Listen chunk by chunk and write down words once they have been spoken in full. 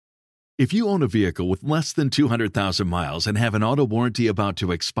If you own a vehicle with less than 200,000 miles and have an auto warranty about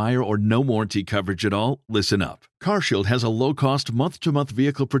to expire or no warranty coverage at all, listen up. CarShield has a low-cost month-to-month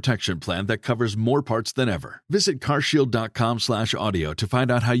vehicle protection plan that covers more parts than ever. Visit carshield.com/audio to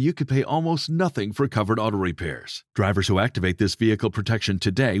find out how you could pay almost nothing for covered auto repairs. Drivers who activate this vehicle protection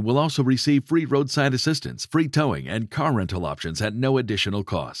today will also receive free roadside assistance, free towing, and car rental options at no additional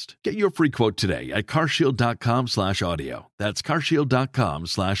cost. Get your free quote today at carshield.com/audio. That's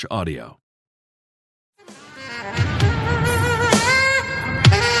carshield.com/audio.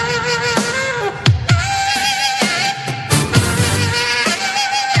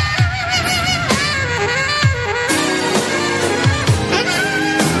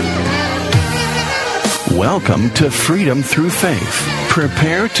 Welcome to Freedom Through Faith.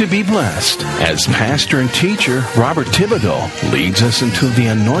 Prepare to be blessed as pastor and teacher Robert Thibodeau leads us into the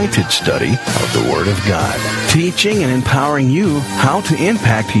anointed study of the Word of God, teaching and empowering you how to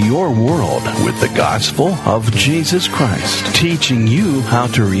impact your world with the gospel of Jesus Christ, teaching you how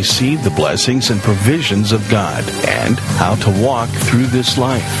to receive the blessings and provisions of God and how to walk through this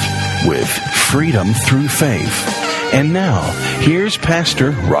life with freedom through faith. And now, here's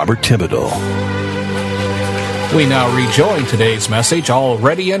Pastor Robert Thibodeau. We now rejoin today's message,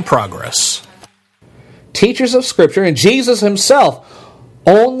 already in progress. Teachers of Scripture and Jesus himself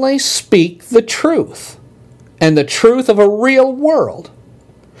only speak the truth, and the truth of a real world.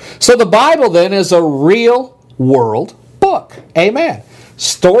 So the Bible then is a real world book. Amen.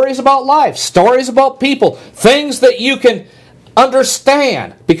 Stories about life, stories about people, things that you can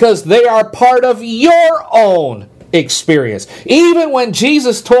understand because they are part of your own experience. Even when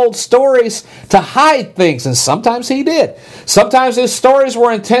Jesus told stories to hide things, and sometimes he did, sometimes his stories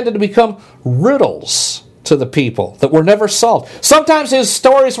were intended to become riddles to the people that were never solved. Sometimes his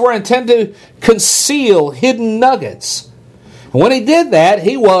stories were intended to conceal hidden nuggets. And when he did that,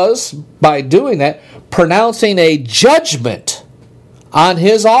 he was, by doing that, pronouncing a judgment on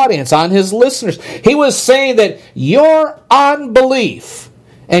his audience, on his listeners. He was saying that your unbelief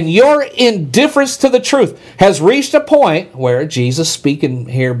and your indifference to the truth has reached a point where Jesus speaking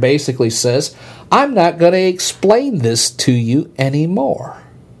here basically says, I'm not going to explain this to you anymore.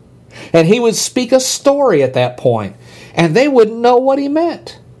 And he would speak a story at that point, and they wouldn't know what he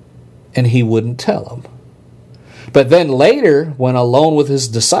meant, and he wouldn't tell them. But then later, when alone with his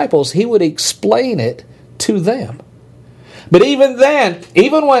disciples, he would explain it to them. But even then,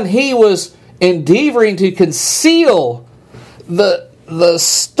 even when he was endeavoring to conceal the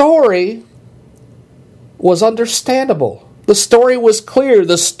story was understandable. The story was clear.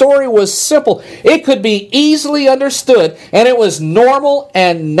 The story was simple. It could be easily understood, and it was normal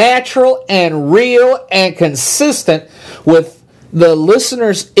and natural and real and consistent with the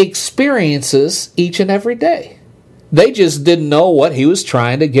listener's experiences each and every day. They just didn't know what he was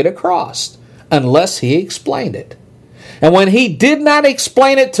trying to get across unless he explained it. And when he did not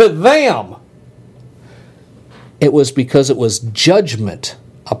explain it to them, it was because it was judgment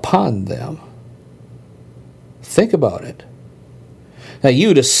upon them. Think about it. Now,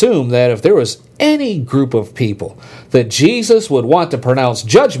 you'd assume that if there was any group of people that Jesus would want to pronounce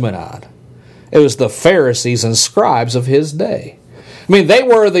judgment on, it was the Pharisees and scribes of his day. I mean, they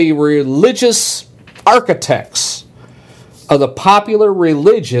were the religious architects of the popular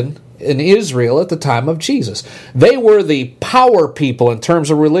religion in Israel at the time of Jesus. They were the power people in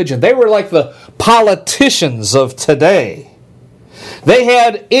terms of religion. They were like the politicians of today. They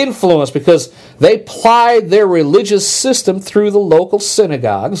had influence because they plied their religious system through the local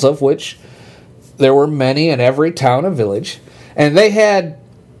synagogues, of which there were many in every town and village. And they had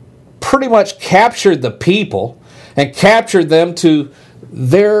pretty much captured the people and captured them to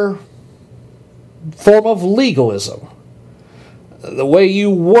their form of legalism. The way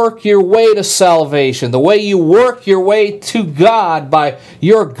you work your way to salvation, the way you work your way to God by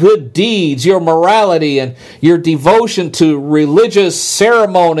your good deeds, your morality, and your devotion to religious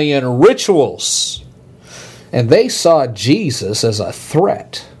ceremony and rituals. And they saw Jesus as a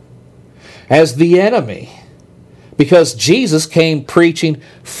threat, as the enemy, because Jesus came preaching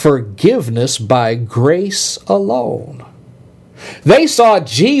forgiveness by grace alone. They saw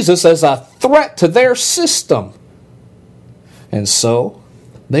Jesus as a threat to their system. And so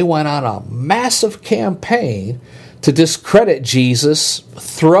they went on a massive campaign to discredit Jesus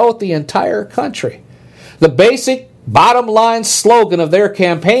throughout the entire country. The basic bottom line slogan of their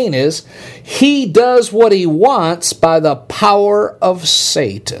campaign is, he does what he wants by the power of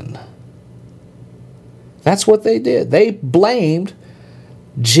Satan. That's what they did. They blamed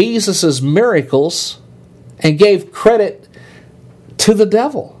Jesus' miracles and gave credit to the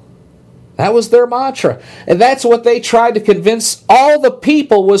devil. That was their mantra. And that's what they tried to convince all the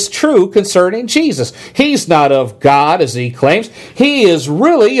people was true concerning Jesus. He's not of God, as he claims. He is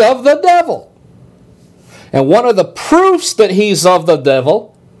really of the devil. And one of the proofs that he's of the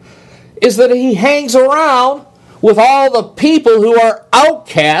devil is that he hangs around with all the people who are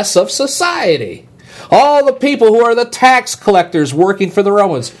outcasts of society. All the people who are the tax collectors working for the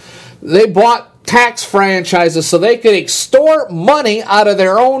Romans. They bought tax franchises so they could extort money out of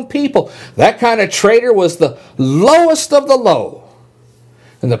their own people. That kind of trader was the lowest of the low.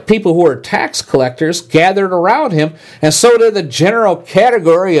 And the people who were tax collectors gathered around him, and so did the general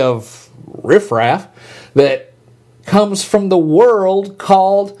category of riffraff that comes from the world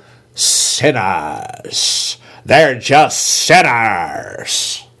called sinners. They're just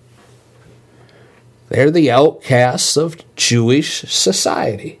sinners. They're the outcasts of Jewish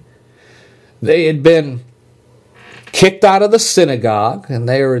society. They had been kicked out of the synagogue, and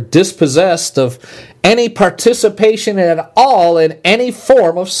they were dispossessed of any participation at all in any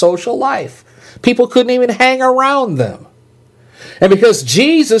form of social life. People couldn't even hang around them. And because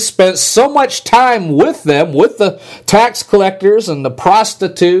Jesus spent so much time with them, with the tax collectors and the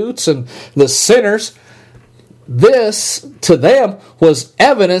prostitutes and the sinners, this to them was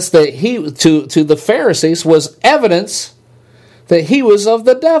evidence that to the Pharisees was evidence that he was of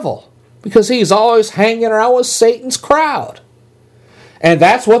the devil. Because he's always hanging around with Satan's crowd. And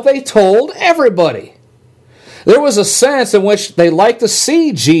that's what they told everybody. There was a sense in which they liked to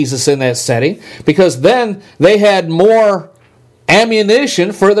see Jesus in that setting, because then they had more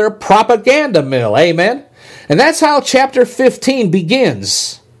ammunition for their propaganda mill. Amen? And that's how chapter 15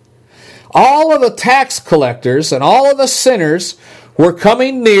 begins. All of the tax collectors and all of the sinners were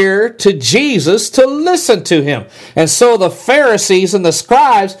coming near to Jesus to listen to him. And so the Pharisees and the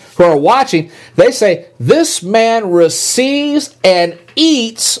scribes who are watching, they say, this man receives and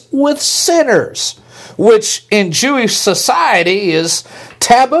eats with sinners, which in Jewish society is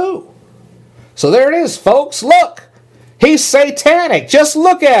taboo. So there it is, folks. Look, he's satanic. Just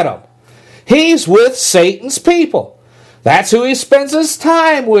look at him. He's with Satan's people. That's who he spends his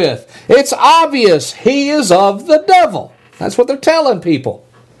time with. It's obvious he is of the devil. That's what they're telling people.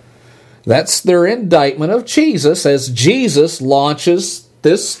 That's their indictment of Jesus as Jesus launches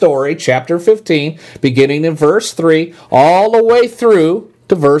this story, chapter 15, beginning in verse 3, all the way through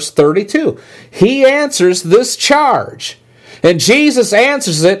to verse 32. He answers this charge, and Jesus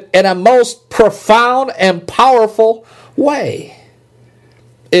answers it in a most profound and powerful way.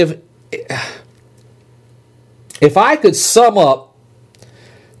 If I could sum up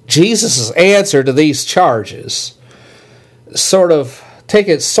Jesus' answer to these charges, take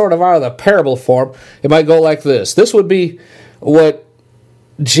it out of the parable form, it might go like this. This would be what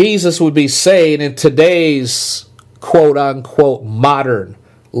Jesus would be saying in today's quote-unquote modern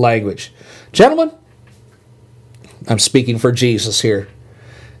language. Gentlemen, I'm speaking for Jesus here.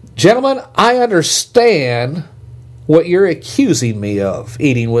 Gentlemen, I understand what you're accusing me of,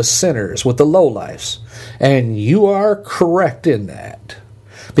 eating with sinners, with the lowlifes. And you are correct in that,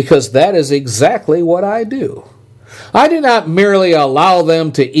 because that is exactly what I do. I do not merely allow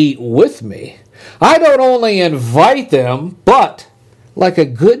them to eat with me. I don't only invite them, but like a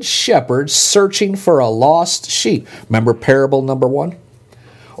good shepherd searching for a lost sheep. Remember parable number 1?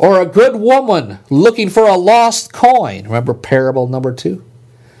 Or a good woman looking for a lost coin. Remember parable number 2?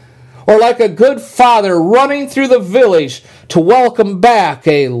 Or like a good father running through the village to welcome back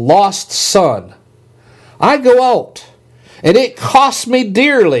a lost son. I go out, and it costs me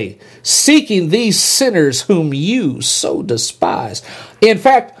dearly, seeking these sinners whom you so despise. In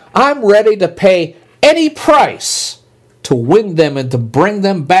fact, I'm ready to pay any price to win them and to bring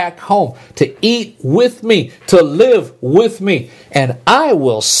them back home, to eat with me, to live with me, and I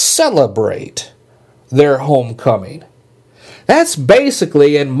will celebrate their homecoming. That's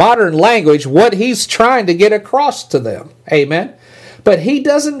basically, in modern language, what he's trying to get across to them. Amen? But he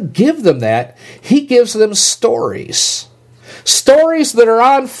doesn't give them that. He gives them stories. Stories that are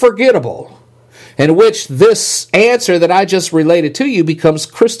unforgettable, in which this answer that I just related to you becomes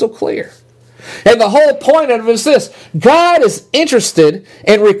crystal clear. And the whole point of it is this: God is interested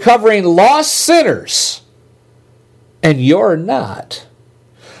in recovering lost sinners, and you're not.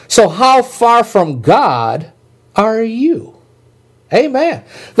 So how far from God are you? Amen.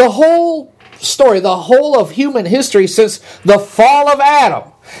 The whole story, the whole of human history since the fall of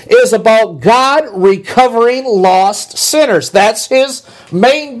Adam, is about God recovering lost sinners. That's his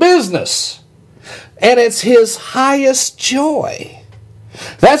main business. And it's his highest joy.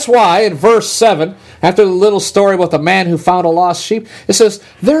 That's why in verse 7, after the little story about the man who found a lost sheep, it says,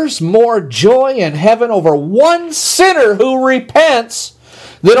 there's more joy in heaven over one sinner who repents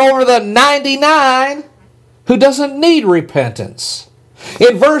than over the 99 who doesn't need repentance.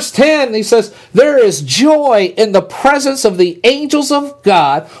 In verse 10, he says, there is joy in the presence of the angels of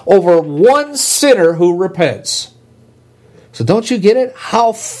God over one sinner who repents. So don't you get it?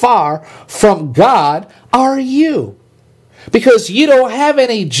 How far from God are you? Because you don't have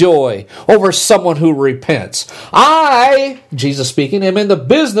any joy over someone who repents. I, Jesus speaking, am in the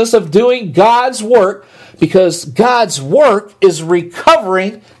business of doing God's work, because God's work is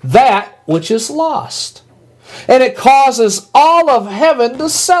recovering that which is lost. And it causes all of heaven to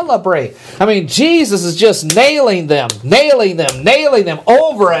celebrate. I mean, Jesus is just nailing them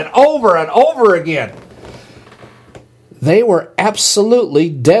over and over and over again. They were absolutely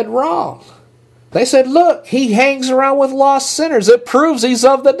dead wrong. They said, look, he hangs around with lost sinners. It proves he's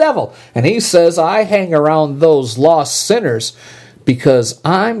of the devil. And he says, I hang around those lost sinners because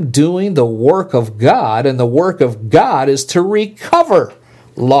I'm doing the work of God, and the work of God is to recover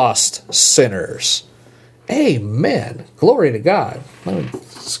lost sinners. Amen. Glory to God.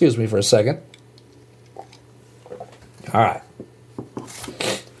 Excuse me for a second. All right.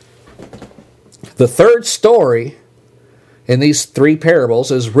 The third story in these three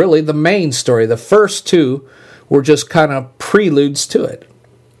parables is really the main story. The first two were just kind of preludes to it.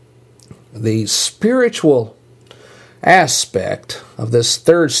 The spiritual aspect of this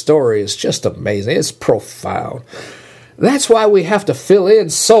third story is just amazing. It's profound. That's why we have to fill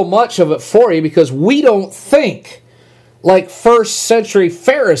in so much of it for you, because we don't think like first century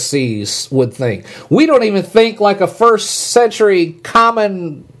Pharisees would think. We don't even think like a first century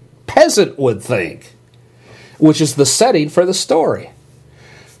common peasant would think, which is the setting for the story.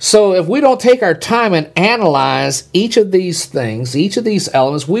 So if we don't take our time and analyze each of these things, each of these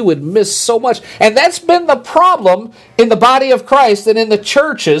elements, we would miss so much. And that's been the problem in the body of Christ and in the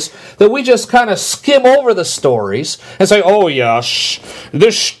churches, that we just kind of skim over the stories and say, oh yes,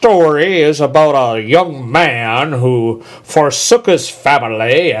 this story is about a young man who forsook his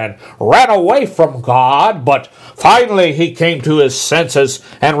family and ran away from God, but finally he came to his senses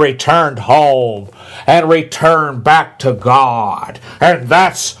and returned home and returned back to God. And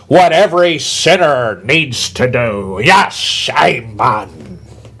that's what every sinner needs to do. Yes, amen.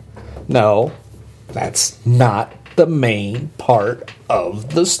 No, that's not the main part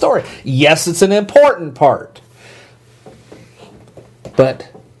of the story. Yes, it's an important part.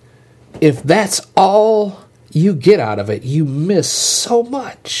 But if that's all you get out of it, you miss so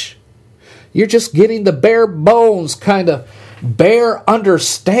much. You're just getting the bare bones, kind of bare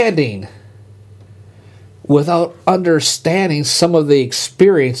understanding, without understanding some of the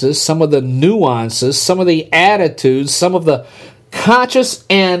experiences, some of the nuances, some of the attitudes, some of the conscious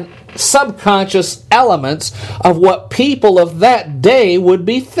and subconscious elements of what people of that day would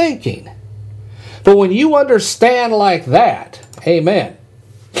be thinking. But when you understand like that, amen.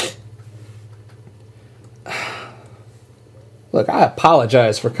 Look, I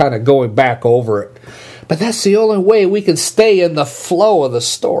apologize for kind of going back over it, but that's the only way we can stay in the flow of the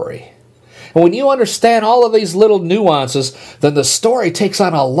story. And when you understand all of these little nuances, then the story takes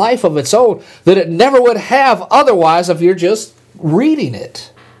on a life of its own that it never would have otherwise if you're just reading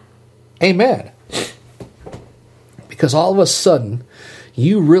it. Amen. Because all of a sudden,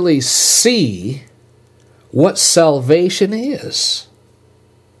 you really see what salvation is.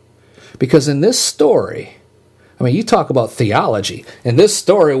 Because in this story, I mean, you talk about theology. In this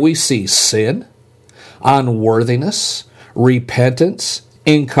story, we see sin, unworthiness, repentance,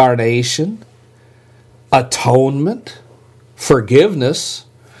 incarnation, atonement, forgiveness,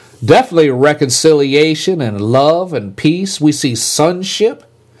 definitely reconciliation and love and peace. We see sonship.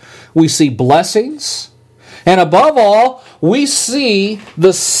 We see blessings. And above all, we see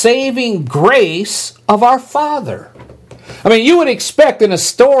the saving grace of our Father. I mean, you would expect in a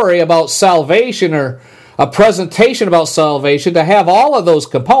story about salvation or a presentation about salvation to have all of those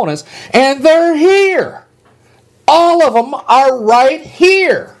components, and they're here. All of them are right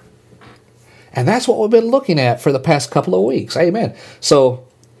here. And that's what we've been looking at for the past couple of weeks. Amen. So,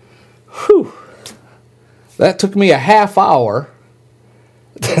 that took me a half hour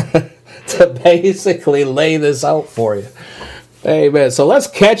to basically lay this out for you. Amen. So let's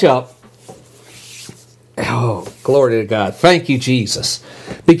catch up. Oh, glory to God. Thank you, Jesus.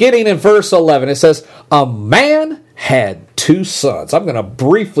 Beginning in verse 11, it says, a man had two sons. I'm going to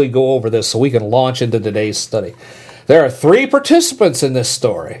briefly go over this so we can launch into today's study. There are three participants in this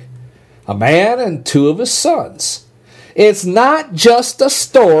story. A man and two of his sons. It's not just a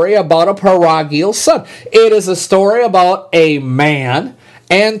story about a prodigal son. It is a story about a man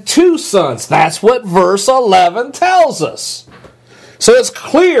and two sons. That's what verse 11 tells us. So it's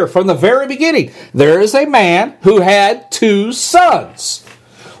clear from the very beginning. There is a man who had two sons.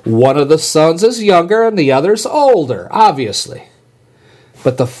 One of the sons is younger and the other's older, obviously.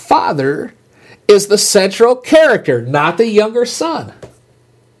 But the father is the central character, not the younger son.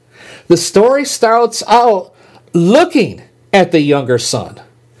 The story starts out looking at the younger son,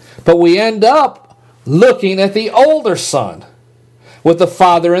 but we end up looking at the older son with the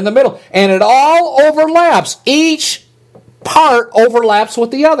father in the middle. And it all overlaps. Each part overlaps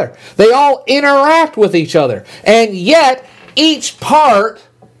with the other. They all interact with each other. And yet, each part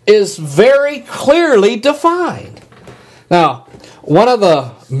is very clearly defined. Now, one of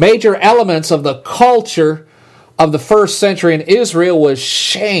the major elements of the culture of the first century in Israel was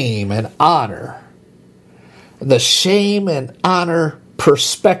shame and honor. The shame and honor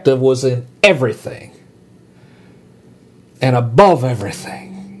perspective was in everything and above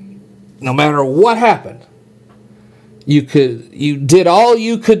everything. No matter what happened, you did all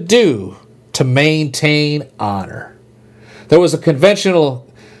you could do to maintain honor. There was a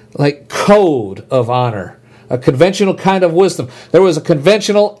conventional code of honor, a conventional kind of wisdom. There was a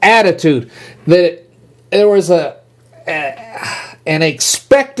conventional attitude. That there was an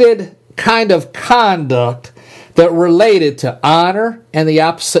expected kind of conduct that related to honor, and the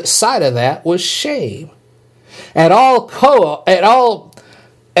opposite side of that was shame. At all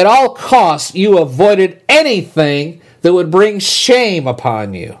costs, you avoided anything that would bring shame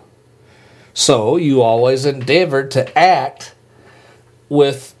upon you. So you always endeavored to act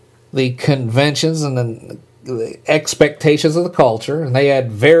with the conventions and the expectations of the culture, and they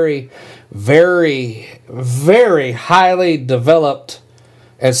had very, very, very highly developed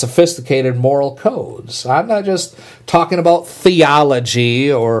and sophisticated moral codes. I'm not just talking about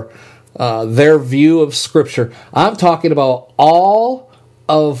theology or their view of Scripture. I'm talking about all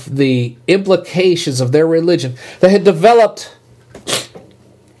of the implications of their religion that had developed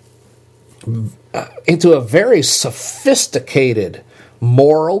into a very sophisticated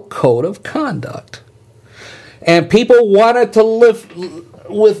moral code of conduct. And people wanted to live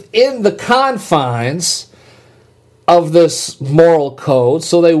within the confines of this moral code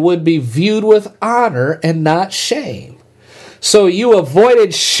so they would be viewed with honor and not shame. So you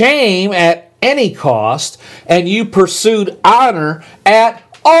avoided shame at any cost, and you pursued honor at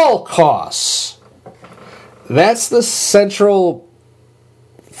all costs. That's the central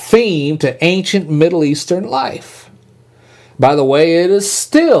theme to ancient Middle Eastern life. By the way, it is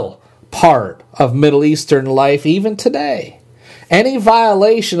still part of Middle Eastern life even today. Any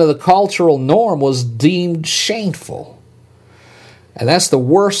violation of the cultural norm was deemed shameful. And that's the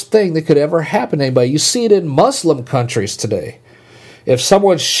worst thing that could ever happen to anybody. You see it in Muslim countries today. If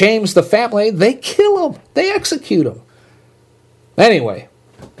someone shames the family, they kill them. They execute them. Anyway,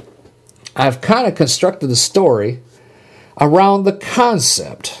 I've kind of constructed the story around the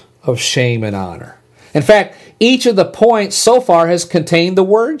concept of shame and honor. In fact, each of the points so far has contained the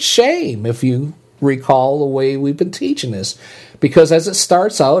word shame, if you recall the way we've been teaching this. Because as it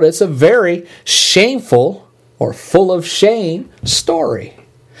starts out, it's a very shameful or full of shame story.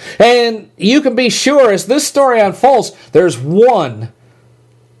 And you can be sure as this story unfolds, there's one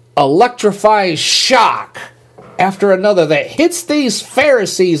electrifying shock after another that hits these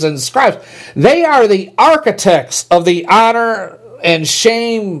Pharisees and scribes. They are the architects of the honor and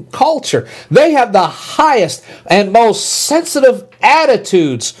shame culture. They have the highest and most sensitive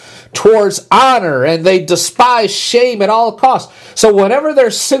attitudes towards honor, and they despise shame at all costs. So whenever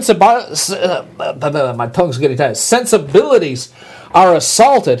their sensibilities are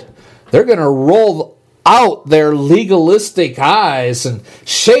assaulted, they're going to roll out their legalistic eyes and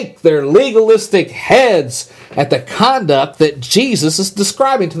shake their legalistic heads at the conduct that Jesus is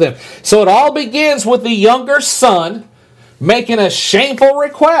describing to them. So it all begins with the younger son making a shameful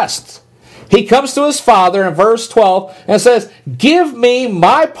request. He comes to his father in verse 12 and says, "Give me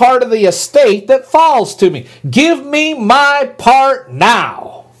my part of the estate that falls to me. Give me my part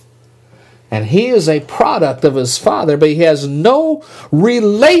now." And he is a product of his father, but he has no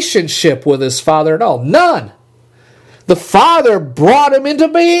relationship with his father at all. None. The father brought him into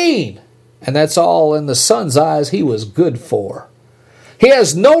being, and that's all in the son's eyes he was good for. He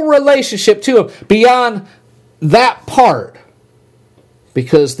has no relationship to him beyond that part,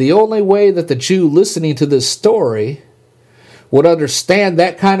 because the only way that the Jew listening to this story would understand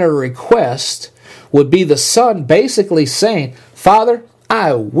that kind of request would be the son basically saying, "Father,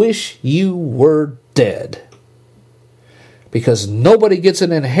 I wish you were dead." Because nobody gets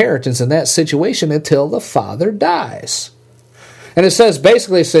an inheritance in that situation until the father dies. And it says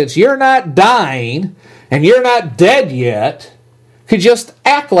basically, since you're not dying and you're not dead yet, could just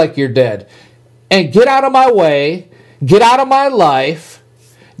act like you're dead and get out of my way, get out of my life,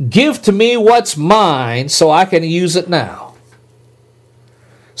 give to me what's mine so I can use it now.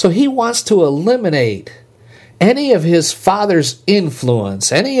 So he wants to eliminate any of his father's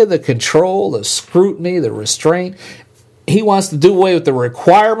influence, any of the control, the scrutiny, the restraint. He wants to do away with the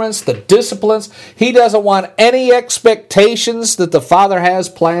requirements, the disciplines. He doesn't want any expectations that the father has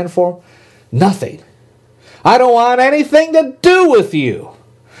planned for him. Nothing. I don't want anything to do with you.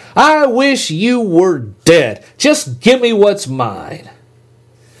 I wish you were dead. Just give me what's mine.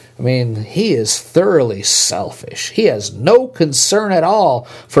 I mean, he is thoroughly selfish. He has no concern at all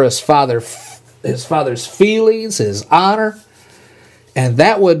for his father's feelings, his honor. And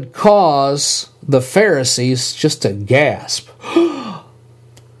that would cause the Pharisees just to gasp.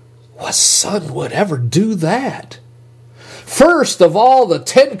 What son would ever do that? First of all, the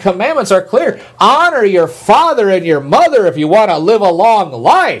 10 Commandments are clear. Honor your father and your mother if you want to live a long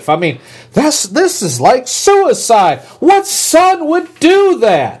life. I mean, this is like suicide. What son would do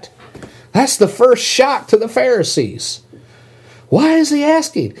that? That's the first shock to the Pharisees. Why is he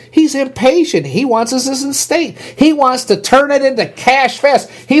asking? He's impatient. He wants his estate. He wants to turn it into cash fast.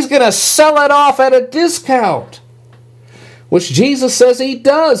 He's going to sell it off at a discount, which Jesus says he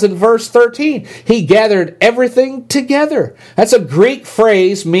does in verse 13. He gathered everything together. That's a Greek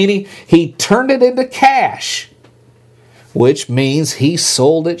phrase meaning he turned it into cash, which means he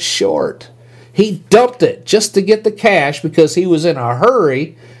sold it short. He dumped it just to get the cash because he was in a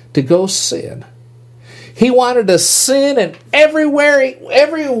hurry to go sin. He wanted to sin in every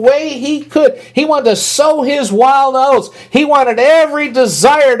way he could. He wanted to sow his wild oats. He wanted every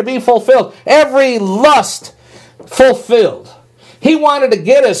desire to be fulfilled, every lust fulfilled. He wanted to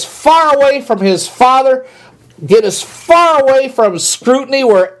get as far away from his father, get as far away from scrutiny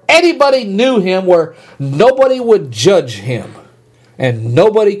where anybody knew him, where nobody would judge him and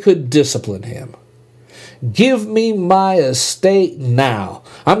nobody could discipline him. Give me my estate now.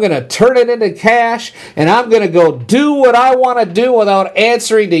 I'm going to turn it into cash, and I'm going to go do what I want to do without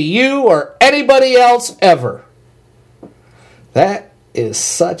answering to you or anybody else ever. That is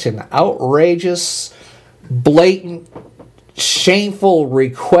such an outrageous, blatant, shameful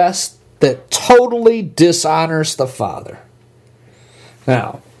request that totally dishonors the Father.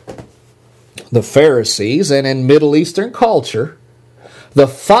 Now, the Pharisees, and in Middle Eastern culture, the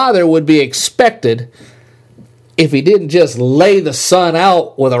father would be expected, if he didn't just lay the son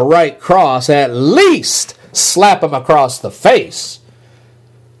out with a right cross, at least slap him across the face.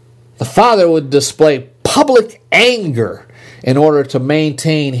 The father would display public anger in order to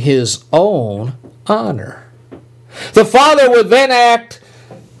maintain his own honor. The father would then act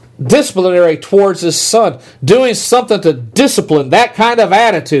disciplinary towards his son, doing something to discipline that kind of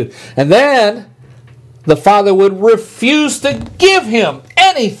attitude. And then the father would refuse to give him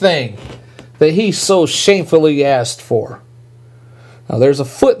anything that he so shamefully asked for. Now there's a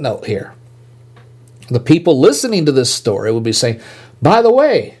footnote here. The people listening to this story would be saying, by the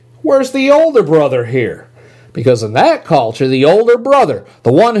way, where's the older brother here? Because in that culture, the older brother,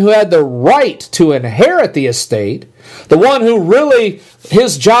 the one who had the right to inherit the estate, the one who really,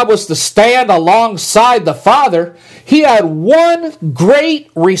 his job was to stand alongside the father, he had one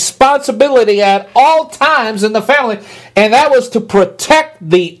great responsibility at all times in the family, and that was to protect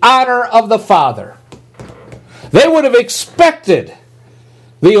the honor of the father. They would have expected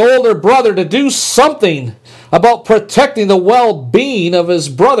the older brother to do something about protecting the well-being of his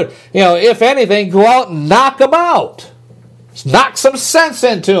brother. You know, if anything, go out and knock him out. Knock some sense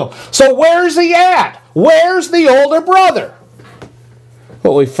into him. So where's he at? Where's the older brother?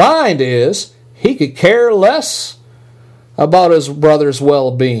 What we find is he could care less about his brother's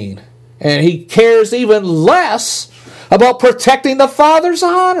well-being. And he cares even less about protecting the father's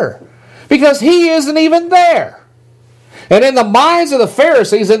honor, because he isn't even there. And in the minds of the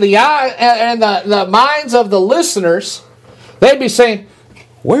Pharisees, in the minds of the listeners, they'd be saying,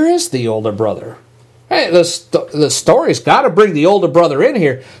 where is the older brother? Hey, the story's got to bring the older brother in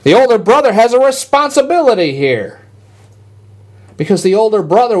here. The older brother has a responsibility here, because the older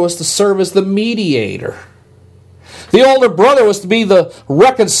brother was to serve as the mediator. The older brother was to be the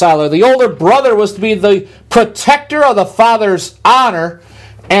reconciler. The older brother was to be the protector of the father's honor,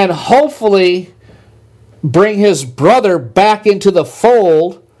 and hopefully bring his brother back into the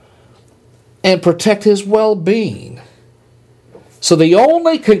fold and protect his well-being. So the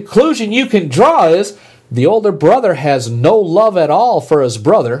only conclusion you can draw is the older brother has no love at all for his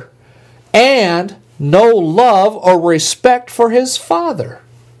brother and no love or respect for his father.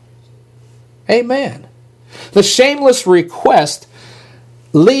 Amen. The shameless request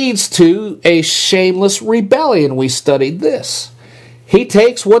leads to a shameless rebellion. We studied this. He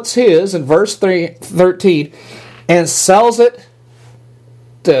takes what's his in verse 13 and sells it.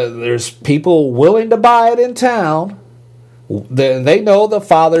 There's people willing to buy it in town. They know the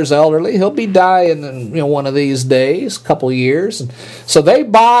father's elderly. He'll be dying in one of these days, couple years. And so they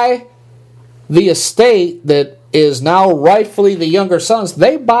buy the estate that is now rightfully the younger son's.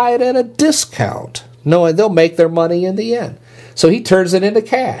 They buy it at a discount, knowing they'll make their money in the end. So he turns it into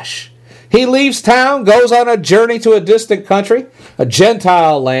cash. He leaves town, goes on a journey to a distant country, a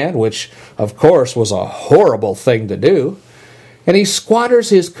Gentile land, which, of course, was a horrible thing to do. And he squanders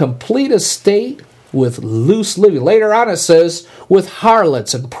his complete estate with loose living. Later on it says, with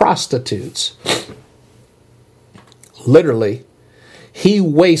harlots and prostitutes. Literally, he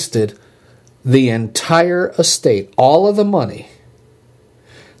wasted the entire estate, all of the money.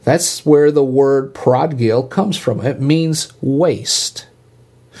 That's where the word prodigal comes from. It means waste.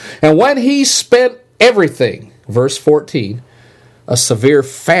 And when he spent everything, verse 14, a severe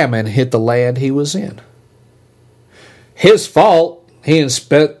famine hit the land he was in. His fault, he had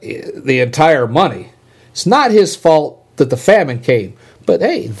spent the entire money. It's not his fault that the famine came, but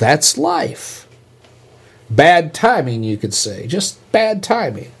hey, that's life. Bad timing, you could say, just bad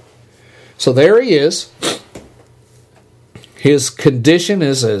timing. So there he is. His condition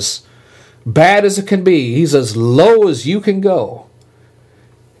is as bad as it can be. He's as low as you can go.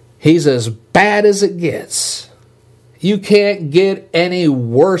 He's as bad as it gets. You can't get any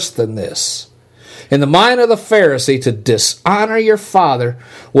worse than this. In the mind of the Pharisee, to dishonor your father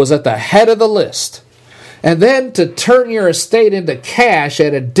was at the head of the list. And then to turn your estate into cash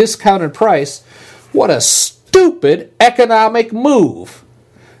at a discounted price, what a stupid economic move.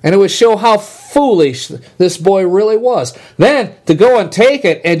 And it would show how foolish this boy really was. Then to go and take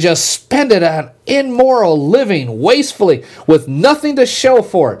it and just spend it on immoral living, wastefully, with nothing to show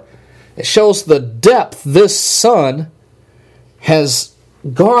for it. It shows the depth this son has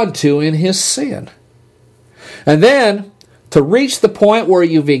gone to in his sin. And then to reach the point where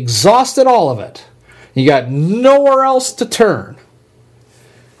you've exhausted all of it, you got nowhere else to turn,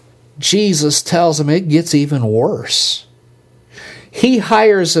 Jesus tells him it gets even worse. He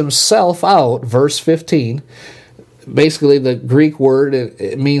hires himself out, verse 15. Basically, the Greek word,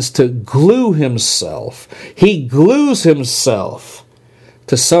 it means to glue himself. He glues himself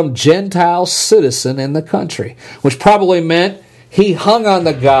to some Gentile citizen in the country, which probably meant he hung on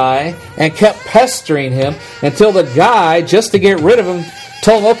the guy and kept pestering him until the guy, just to get rid of him,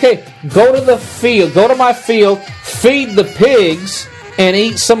 told him, okay, go to the field, go to my field, feed the pigs, and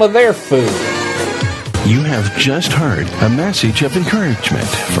eat some of their food. You have just heard a message of encouragement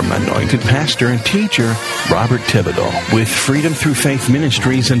from anointed pastor and teacher Robert Thibodeau with Freedom Through Faith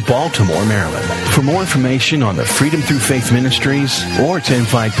Ministries in Baltimore, Maryland. For more information on the Freedom Through Faith Ministries or to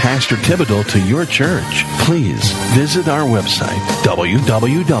invite Pastor Thibodeau to your church, please visit our website,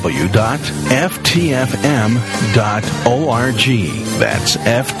 www.ftfm.org. That's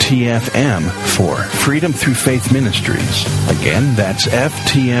FTFM for Freedom Through Faith Ministries. Again, that's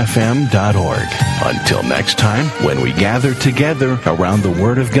ftfm.org. Until next time, when we gather together around the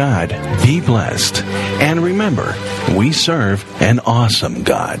Word of God, be blessed. And remember, we serve an awesome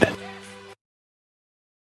God.